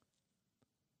thing,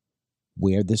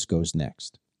 where this goes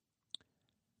next.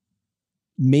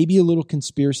 Maybe a little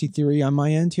conspiracy theory on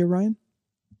my end here, Ryan.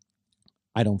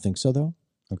 I don't think so, though.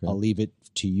 Okay. I'll leave it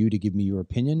to you to give me your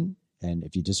opinion, and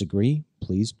if you disagree,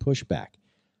 please push back.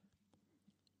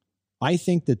 I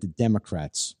think that the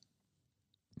Democrats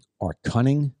are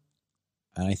cunning,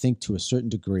 and I think to a certain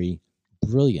degree,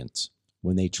 brilliant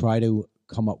when they try to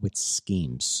come up with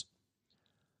schemes.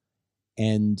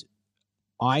 And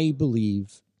I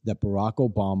believe that Barack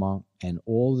Obama and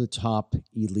all the top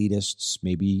elitists,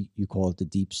 maybe you call it the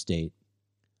deep state,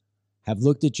 have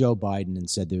looked at Joe Biden and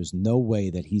said there's no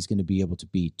way that he's going to be able to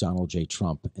beat Donald J.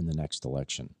 Trump in the next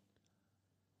election.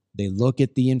 They look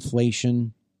at the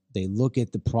inflation. They look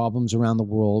at the problems around the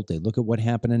world. They look at what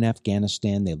happened in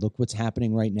Afghanistan. They look what's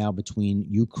happening right now between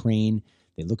Ukraine.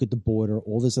 They look at the border,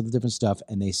 all this other different stuff,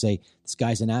 and they say, this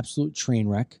guy's an absolute train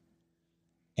wreck,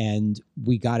 and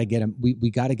we got to get him. We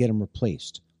got to get him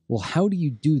replaced. Well, how do you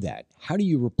do that? How do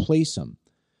you replace him?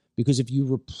 Because if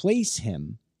you replace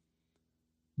him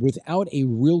without a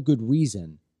real good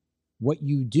reason, what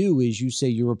you do is you say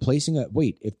you're replacing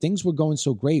wait, if things were going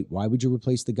so great, why would you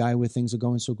replace the guy where things are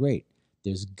going so great?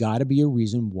 There's got to be a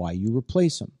reason why you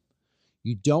replace him.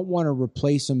 You don't want to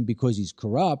replace him because he's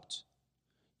corrupt.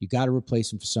 You got to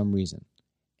replace him for some reason.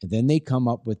 And then they come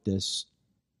up with this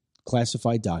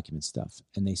classified document stuff.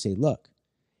 And they say, look,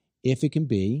 if it can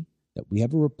be that we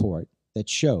have a report that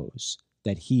shows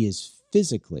that he is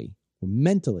physically or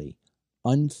mentally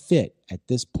unfit at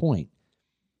this point,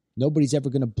 nobody's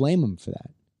ever going to blame him for that,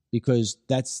 because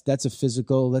that's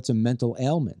a mental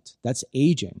ailment. That's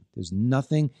aging. There's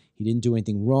nothing. He didn't do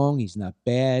anything wrong. He's not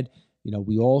bad.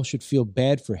 We all should feel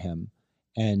bad for him.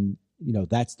 And,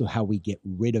 that's how we get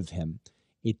rid of him.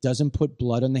 It doesn't put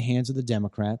blood on the hands of the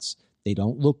Democrats. They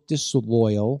don't look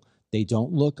disloyal. They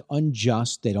don't look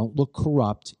unjust. They don't look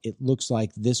corrupt. It looks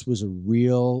like this was a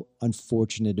real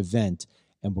unfortunate event,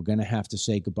 and we're going to have to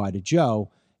say goodbye to Joe.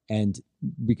 And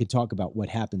we could talk about what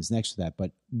happens next to that.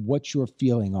 But what's your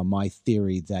feeling on my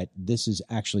theory that this is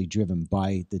actually driven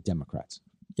by the Democrats?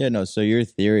 Yeah, no, so your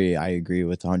theory, I agree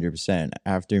with 100%.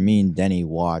 After me and Denny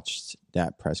watched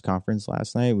that press conference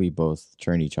last night, we both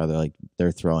turned each other like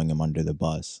they're throwing him under the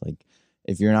bus. Like,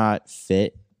 if you're not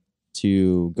fit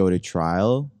to go to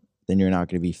trial, then you're not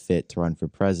going to be fit to run for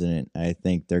president. I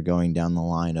think they're going down the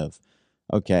line of,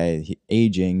 okay,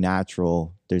 aging,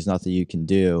 natural, there's nothing you can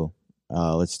do.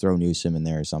 Let's throw Newsom in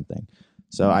there or something.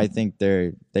 So I think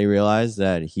they realize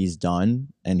that he's done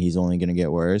and he's only going to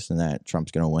get worse and that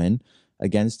Trump's going to win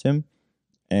against him.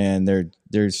 And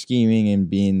they're scheming and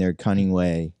being their cunning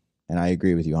way. And I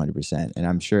agree with you 100%. And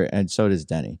I'm sure, and so does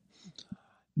Denny.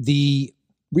 The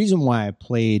reason why I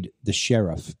played the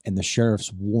sheriff and the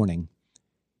sheriff's warning,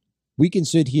 we can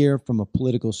sit here from a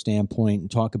political standpoint and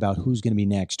talk about who's going to be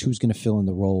next, who's going to fill in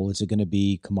the role. Is it going to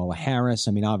be Kamala Harris?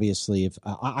 I mean, obviously,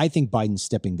 I think Biden's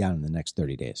stepping down in the next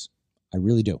 30 days. I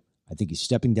really do. I think he's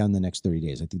stepping down in the next 30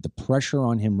 days. I think the pressure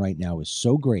on him right now is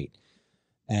so great.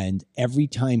 And every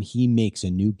time he makes a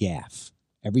new gaffe,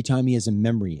 every time he has a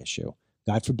memory issue,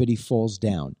 God forbid he falls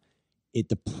down,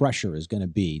 the pressure is going to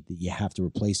be that you have to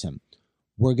replace him.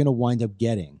 We're going to wind up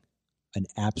getting an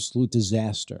absolute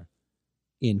disaster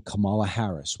in Kamala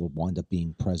Harris will wind up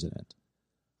being president.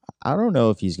 I don't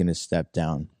know if he's going to step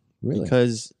down. Really?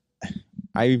 Because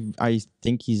I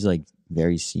think he's like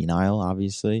very senile,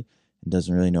 obviously, and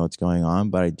doesn't really know what's going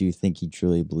on. But I do think he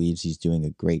truly believes he's doing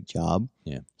a great job.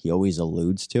 Yeah. He always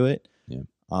alludes to it. Yeah.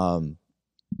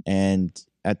 And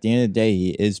at the end of the day, he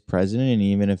is president. And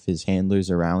even if his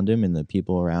handlers around him and the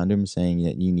people around him saying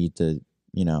that you need to,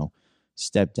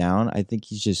 step down, I think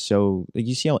he's just so, like,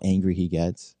 you see how angry he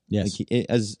gets. Yes. Like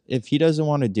as if he doesn't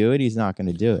want to do it, he's not going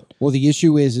to do it. Well, the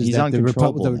issue is he's that the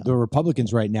uncontrollable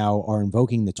Republicans right now are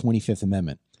invoking the 25th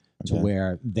Amendment to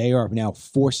where they are now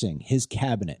forcing his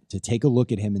cabinet to take a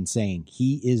look at him and saying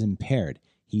he is impaired.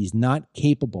 He's not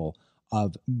capable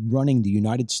of running the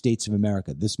United States of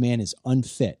America. This man is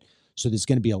unfit. So there's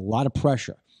going to be a lot of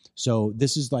pressure. So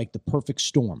this is like the perfect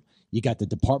storm. You got the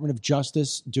Department of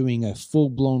Justice doing a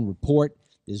full-blown report.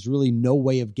 There's really no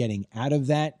way of getting out of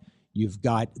that. You've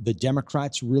got the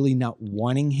Democrats really not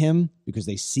wanting him because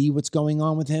they see what's going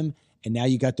on with him. And now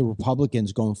you got the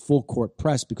Republicans going full court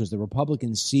press because the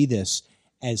Republicans see this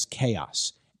as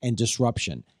chaos and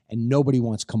disruption. And nobody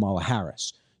wants Kamala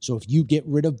Harris. So if you get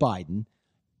rid of Biden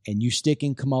and you stick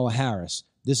in Kamala Harris,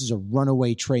 this is a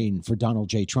runaway train for Donald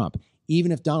J. Trump.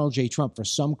 Even if Donald J. Trump, for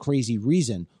some crazy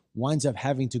reason, winds up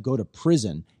having to go to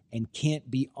prison and can't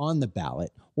be on the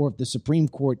ballot, or if the Supreme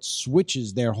Court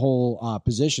switches their whole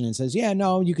position and says, yeah,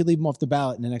 no, you could leave him off the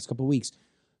ballot in the next couple of weeks,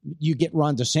 you get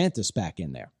Ron DeSantis back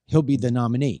in there. He'll be the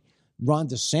nominee. Ron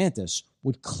DeSantis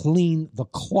would clean the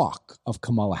clock of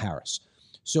Kamala Harris.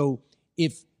 So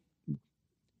if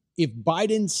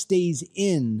Biden stays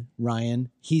in, Ryan,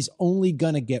 he's only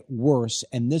going to get worse,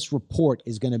 and this report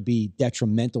is going to be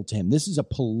detrimental to him. This is a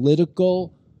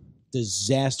political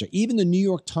disaster. Even the New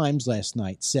York Times last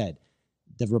night said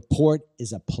the report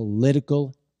is a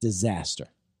political disaster.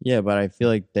 Yeah, but I feel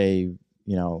like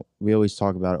we always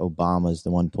talk about Obama as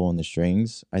the one pulling the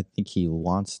strings. I think he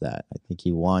wants that. I think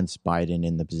he wants Biden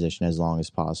in the position as long as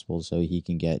possible so he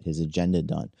can get his agenda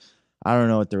done. I don't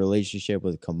know what the relationship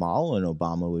with Kamala and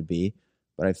Obama would be,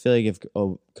 but I feel like if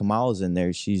Kamala's in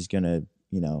there, she's going to,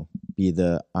 be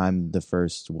I'm the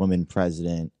first woman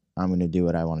president. I'm going to do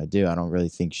what I want to do. I don't really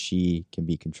think she can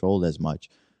be controlled as much.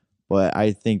 But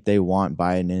I think they want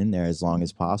Biden in there as long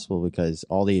as possible because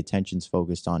all the attention's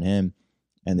focused on him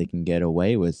and they can get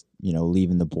away with,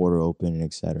 leaving the border open and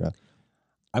et cetera.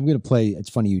 I'm going to play. It's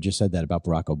funny you just said that about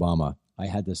Barack Obama. I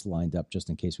had this lined up just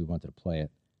in case we wanted to play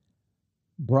it.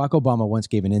 Barack Obama once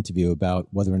gave an interview about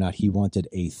whether or not he wanted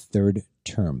a third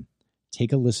term.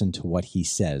 Take a listen to what he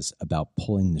says about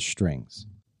pulling the strings.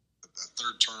 A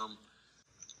third term.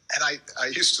 And I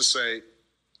used to say,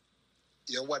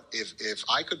 you know what, if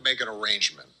I could make an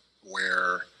arrangement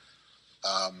where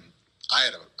I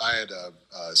had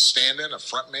a stand-in, a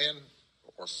front man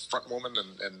or front woman,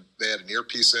 and they had an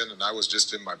earpiece in, and I was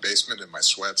just in my basement in my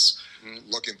sweats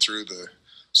looking through the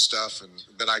stuff, and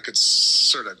then I could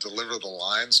sort of deliver the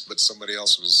lines, but somebody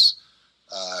else was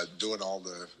doing all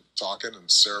the talking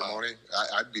and ceremony.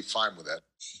 I'd be fine with that.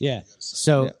 Yeah.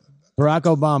 So Barack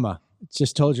Obama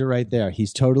just told you right there,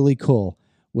 he's totally cool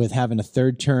with having a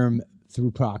third term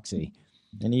through proxy.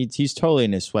 And he's totally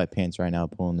in his sweatpants right now,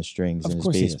 pulling the strings in his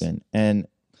basement. And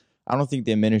I don't think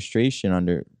the administration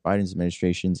under Biden's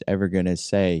administration is ever going to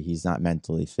say he's not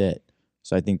mentally fit.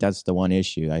 So I think that's the one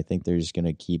issue. I think they're just going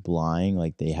to keep lying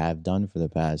like they have done for the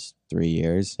past 3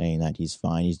 years, saying that he's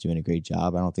fine, he's doing a great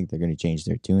job. I don't think they're going to change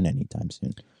their tune anytime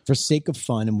soon. For sake of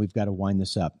fun, and we've got to wind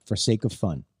this up, for sake of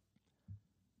fun,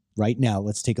 right now,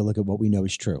 let's take a look at what we know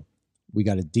is true. We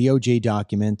got a DOJ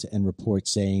document and report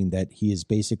saying that he is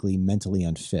basically mentally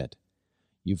unfit.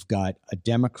 You've got a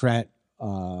Democrat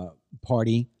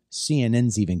party.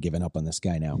 CNN's even given up on this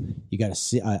guy now. You got a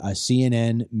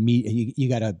CNN, you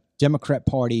got a Democrat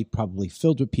party probably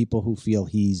filled with people who feel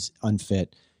he's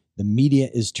unfit. The media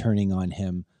is turning on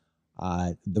him.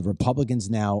 The Republicans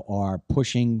now are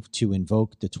pushing to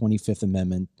invoke the 25th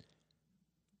Amendment.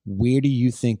 Where do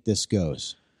you think this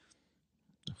goes?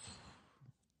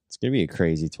 It's going to be a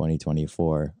crazy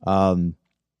 2024.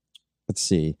 Let's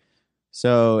see.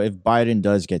 So if Biden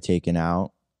does get taken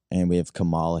out and we have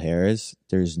Kamala Harris,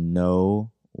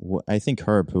 I think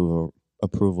her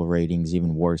approval rating is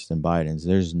even worse than Biden's.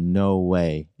 There's no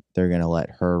way they're going to let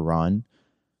her run.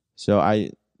 So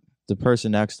the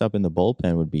person next up in the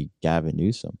bullpen would be Gavin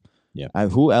Newsom. Yeah.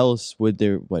 Who else would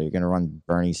there? What, you're going to run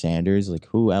Bernie Sanders? Like,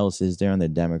 who else is there on the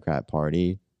Democrat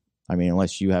Party? I mean,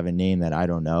 unless you have a name that I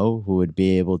don't know, who would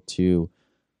be able to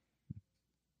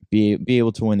be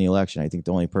able to win the election. I think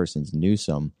the only person is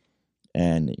Newsom,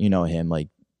 and him. Like,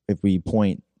 if we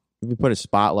put a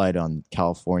spotlight on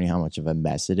California, how much of a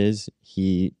mess it is,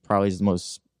 he probably is the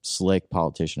most slick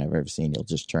politician I've ever seen. He'll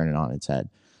just turn it on its head.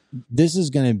 This is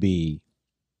going to be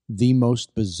the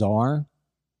most bizarre.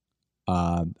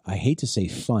 I hate to say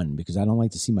fun because I don't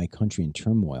like to see my country in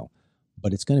turmoil,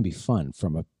 but it's going to be fun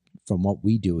from what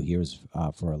we do here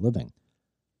for a living.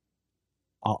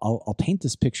 I'll paint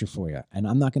this picture for you, and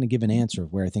I'm not going to give an answer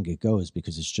of where I think it goes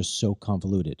because it's just so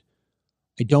convoluted.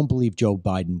 I don't believe Joe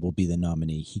Biden will be the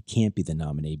nominee. He can't be the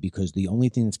nominee because the only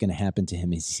thing that's going to happen to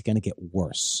him is he's going to get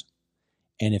worse.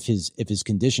 And if his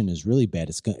condition is really bad,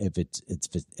 if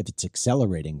it's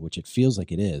accelerating, which it feels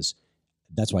like it is,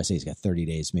 that's why I say he's got 30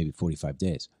 days, maybe 45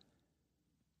 days.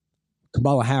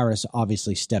 Kamala Harris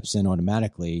obviously steps in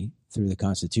automatically through the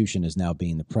Constitution as now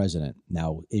being the president.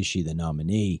 Now, is she the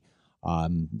nominee?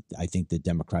 I think the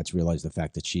Democrats realize the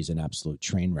fact that she's an absolute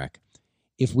train wreck.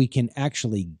 If we can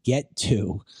actually get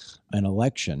to an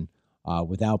election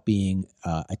without being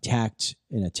attacked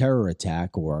in a terror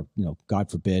attack or,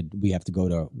 God forbid, we have to go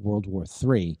to World War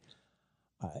III,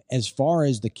 as far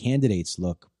as the candidates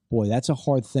look, boy, that's a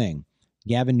hard thing.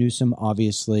 Gavin Newsom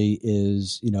obviously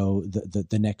is,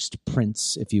 the next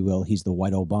prince, if you will. He's the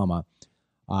white Obama.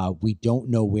 We don't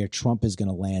know where Trump is going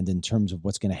to land in terms of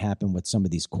what's going to happen with some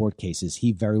of these court cases.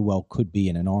 He very well could be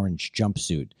in an orange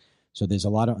jumpsuit. So there's a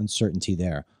lot of uncertainty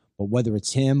there. But whether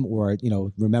it's him or,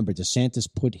 remember, DeSantis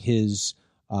put his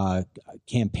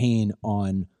campaign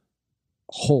on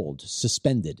hold,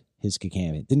 suspended his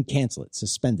campaign, didn't cancel it,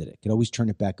 suspended it. Could always turn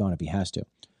it back on if he has to.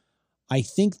 I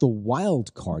think the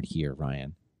wild card here,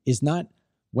 Ryan, is not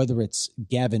whether it's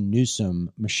Gavin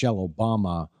Newsom, Michelle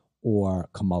Obama, or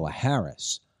Kamala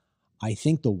Harris. I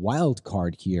think the wild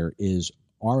card here is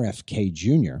RFK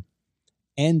Jr.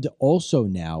 And also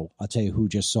now, I'll tell you who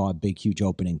just saw a big, huge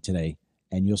opening today,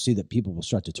 and you'll see that people will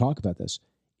start to talk about this,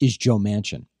 is Joe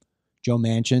Manchin. Joe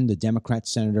Manchin, the Democrat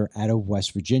senator out of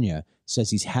West Virginia, says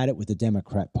he's had it with the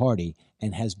Democrat Party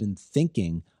and has been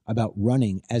thinking about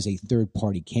running as a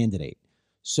third-party candidate.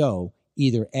 So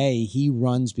either A, he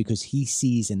runs because he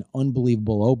sees an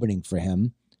unbelievable opening for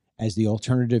him as the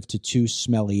alternative to two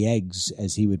smelly eggs,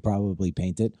 as he would probably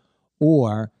paint it,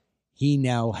 or he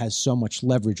now has so much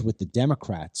leverage with the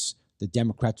Democrats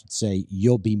would say,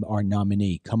 you'll be our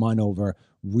nominee. Come on over,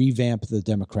 revamp the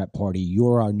Democrat Party.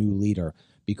 You're our new leader.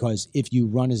 Because if you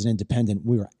run as an independent,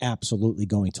 we are absolutely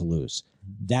going to lose.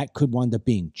 That could wind up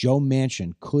being, Joe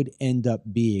Manchin could end up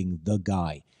being the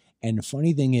guy. And the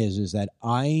funny thing is that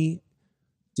I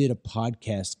did a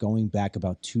podcast going back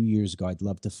about 2 years ago. I'd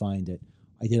love to find it.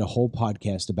 I did a whole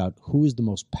podcast about who is the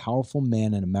most powerful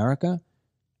man in America.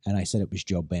 And I said it was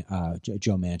Joe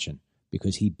Manchin,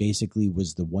 because he basically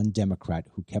was the one Democrat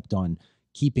who kept on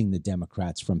keeping the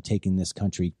Democrats from taking this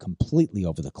country completely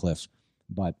over the cliff.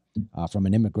 But from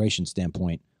an immigration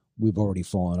standpoint, we've already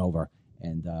fallen over.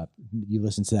 And you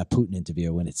listen to that Putin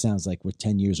interview, and it sounds like we're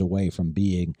 10 years away from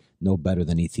being no better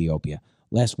than Ethiopia.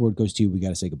 Last word goes to you. We got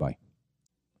to say goodbye.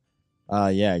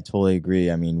 Yeah, I totally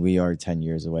agree. I mean, we are 10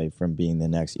 years away from being the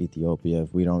next Ethiopia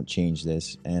if we don't change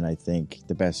this. And I think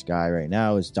the best guy right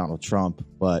now is Donald Trump.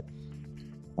 But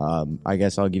I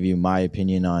guess I'll give you my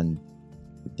opinion on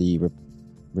the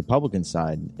Republican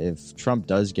side. If Trump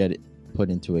does get put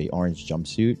into a orange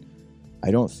jumpsuit,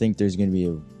 I don't think there's going to be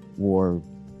a war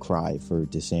cry for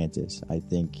DeSantis. I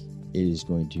think it is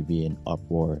going to be an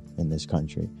uproar in this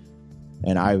country.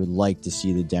 And I would like to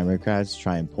see the Democrats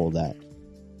try and pull that.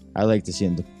 I like to see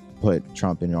them to put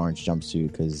Trump in an orange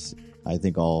jumpsuit, because I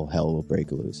think all hell will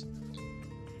break loose.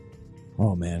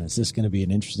 Oh, man, is this going to be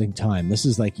an interesting time? This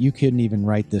is like, you couldn't even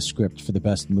write this script for the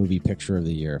best movie picture of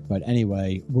the year. But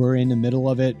anyway, we're in the middle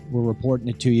of it. We're reporting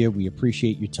it to you. We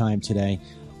appreciate your time today.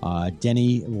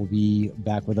 Denny will be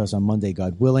back with us on Monday,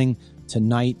 God willing.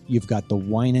 Tonight, you've got the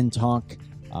Wine and Talk.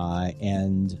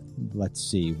 And let's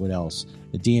see, what else?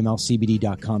 The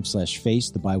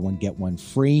DMLCBD.com/face, the buy one, get one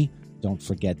free. Don't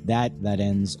forget that. That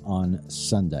ends on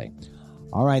Sunday.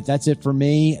 All right, that's it for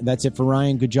me. That's it for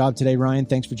Ryan. Good job today, Ryan.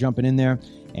 Thanks for jumping in there.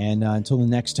 And until the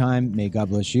next time, may God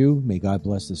bless you. May God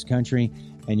bless this country.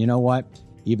 And you know what?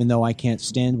 Even though I can't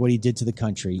stand what he did to the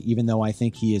country, even though I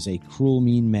think he is a cruel,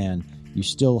 mean man, you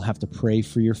still have to pray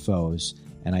for your foes.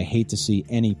 And I hate to see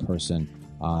any person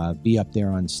be up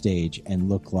there on stage and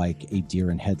look like a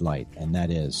deer in headlight. And that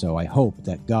is. So I hope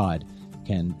that God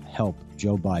can help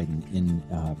Joe Biden in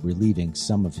relieving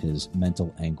some of his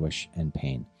mental anguish and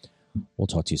pain. We'll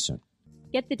talk to you soon.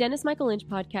 Get the Dennis Michael Lynch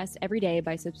podcast every day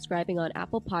by subscribing on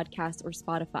Apple Podcasts or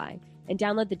Spotify, and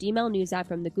download the DML News app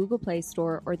from the Google Play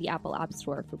Store or the Apple App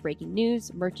Store for breaking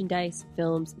news, merchandise,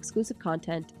 films, exclusive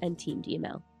content, and Team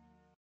DML.